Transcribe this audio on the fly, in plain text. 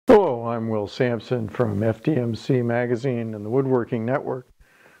I'm Will Sampson from FDMC magazine and the Woodworking Network.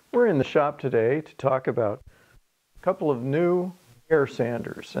 We're in the shop today to talk about a couple of new air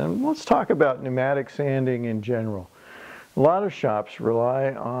sanders, and let's talk about pneumatic sanding in general. A lot of shops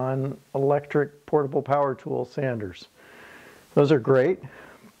rely on electric portable power tool sanders. Those are great,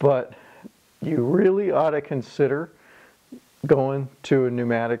 but you really ought to consider going to a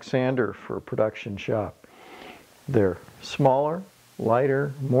pneumatic sander for a production shop. They're smaller,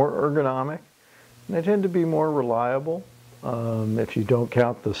 lighter, more ergonomic, and they tend to be more reliable. If you don't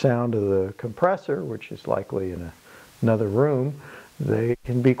count the sound of the compressor, which is likely in another room, they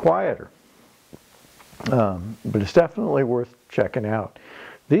can be quieter. But it's definitely worth checking out.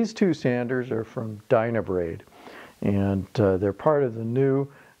 These two sanders are from Dynabrade, and they're part of the new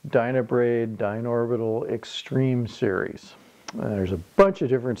Dynabrade Dynorbital Extreme series. There's a bunch of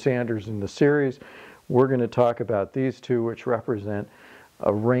different sanders in the series. We're going to talk about these two, which represent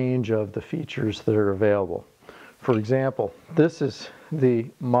a range of the features that are available. For example, this is the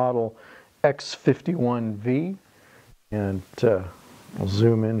model X51V, and I'll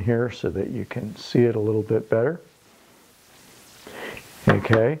zoom in here so that you can see it a little bit better.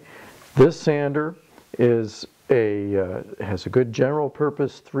 Okay, this sander is has a good general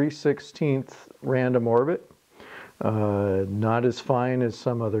purpose 3/16 random orbit, not as fine as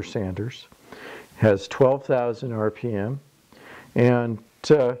some other sanders. Has 12,000 RPM, and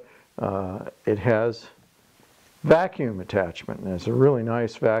it has vacuum attachment. And it's a really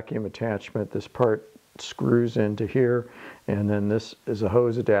nice vacuum attachment. This part screws into here, and then this is a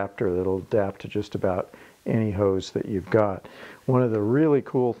hose adapter that'll adapt to just about any hose that you've got. One of the really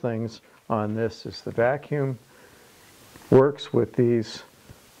cool things on this is the vacuum works with these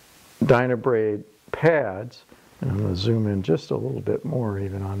Dynabrade pads, and I'm going to zoom in just a little bit more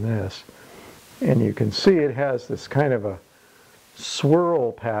even on this. And you can see it has this kind of a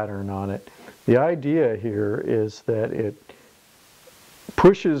swirl pattern on it. The idea here is that it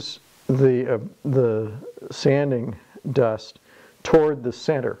pushes the sanding dust toward the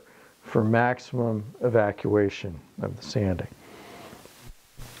center for maximum evacuation of the sanding.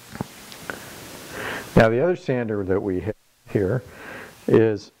 Now the other sander that we have here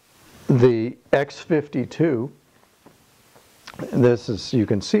is the X52. This is, you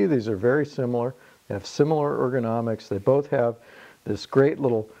can see these are very similar. They have similar ergonomics. They both have this great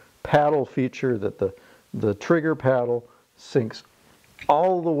little paddle feature that the trigger paddle sinks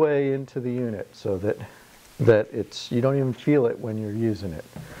all the way into the unit, so that you don't even feel it when you're using it.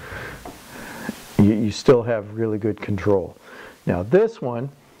 You still have really good control. Now this one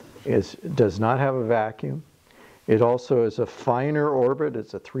does not have a vacuum. It also is a finer orbit.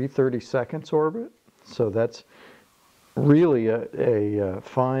 It's a 3/32 orbit, so that's really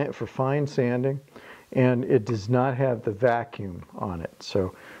for fine sanding, and it does not have the vacuum on it.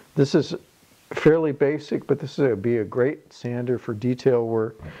 So this is fairly basic, but this would be a great sander for detail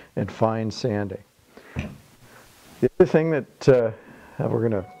work and fine sanding. The other thing that we're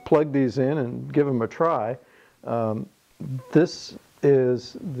going to plug these in and give them a try. This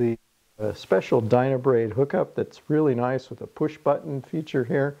is the special Dynabrade hookup that's really nice with a push button feature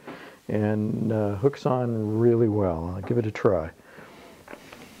here, and hooks on really well. I'll give it a try.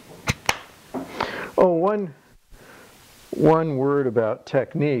 Oh, one word about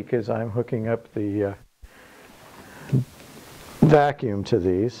technique as I'm hooking up the vacuum to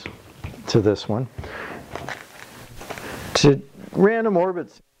this one. To random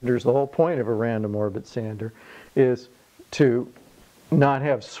orbit sanders, the whole point of a random orbit sander is to not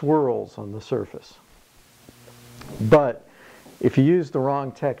have swirls on the surface. But if you use the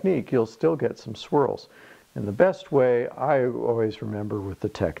wrong technique, you'll still get some swirls. And the best way I always remember with the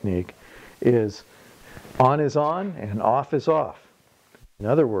technique is on is on and off is off. In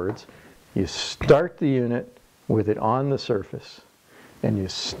other words, you start the unit with it on the surface, and you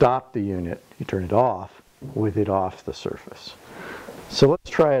stop the unit, you turn it off with it off the surface. So let's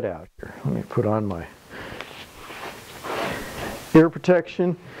try it out here. Let me put on my ear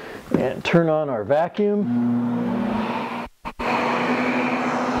protection and turn on our vacuum.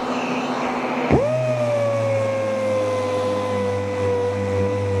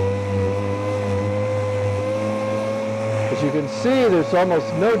 As you can see, there's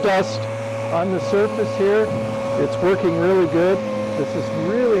almost no dust on the surface here. It's working really good. This is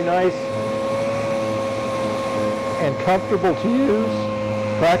really nice and comfortable to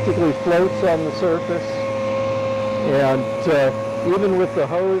use. Practically floats on the surface. And even with the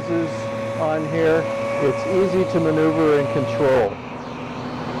hoses on here, it's easy to maneuver and control.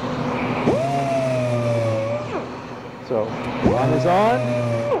 So on is on,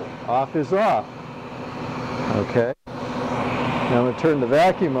 off is off. Okay. Now I'm going to turn the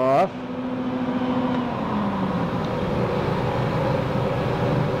vacuum off.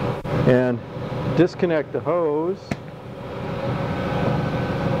 And disconnect the hose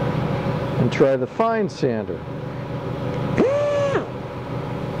and try the fine sander.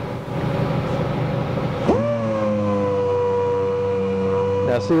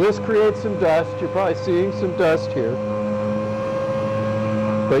 Now see, this creates some dust. You're probably seeing some dust here.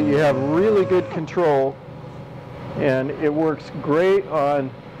 But you have really good control, and it works great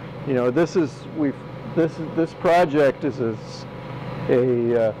on, you know, this project is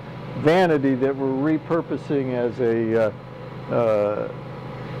a vanity that we're repurposing as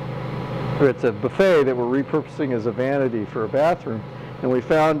or it's a buffet that we're repurposing as a vanity for a bathroom. And we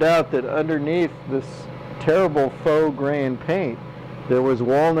found out that underneath this terrible faux grain paint, there was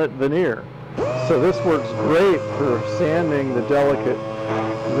walnut veneer. So this works great for sanding the delicate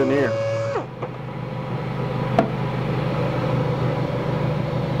veneer.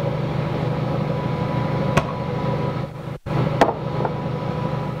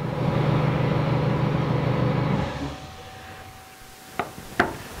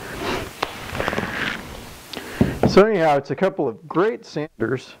 So anyhow, it's a couple of great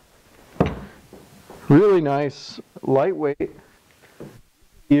sanders, really nice, lightweight,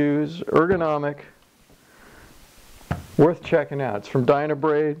 use, ergonomic, worth checking out. It's from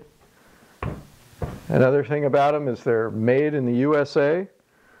Dynabrade. Another thing about them is they're made in the USA,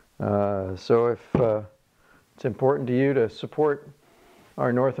 so if it's important to you to support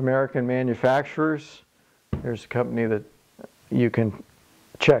our North American manufacturers, there's a company that you can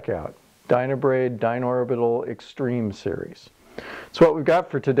check out. Dynabrade Dynorbital Extreme series. That's what we've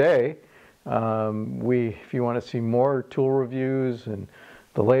got for today. If you want to see more tool reviews and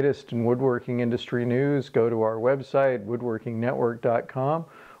the latest in woodworking industry news, go to our website, woodworkingnetwork.com,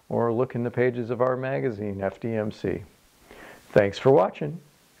 or look in the pages of our magazine, FDMC. Thanks for watching.